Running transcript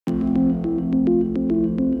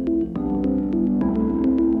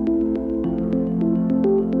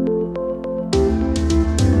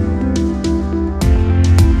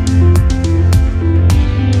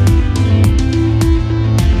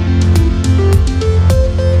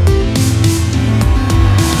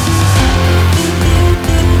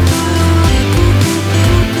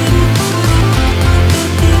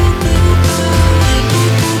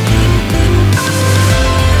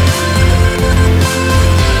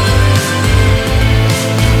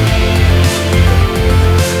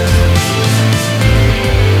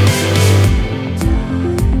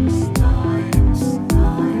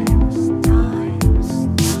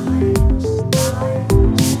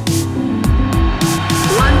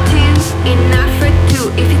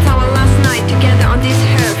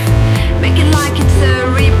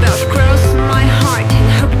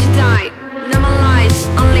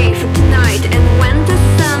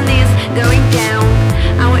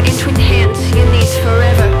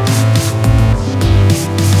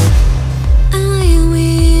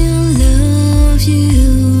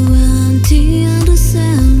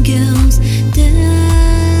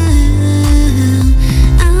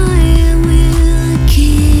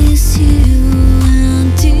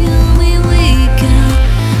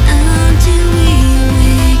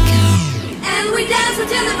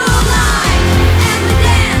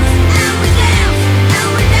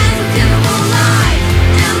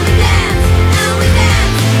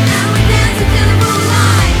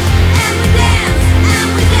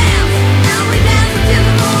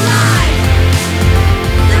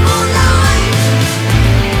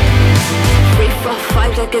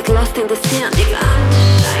can't decline to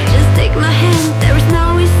shine. Just take my hand, there is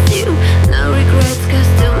no issue, no regrets, cause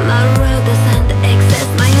tomorrow doesn't exist.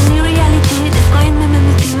 My only reality is going my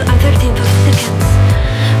memory to you. I'm 13 for seconds,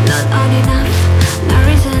 not on enough, no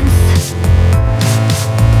reasons.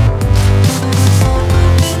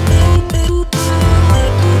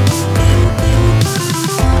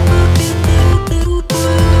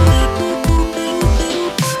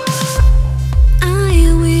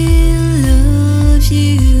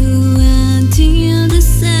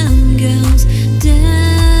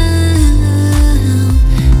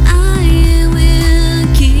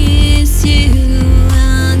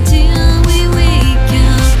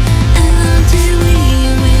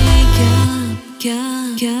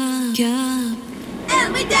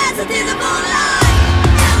 And we dance until the moonlight.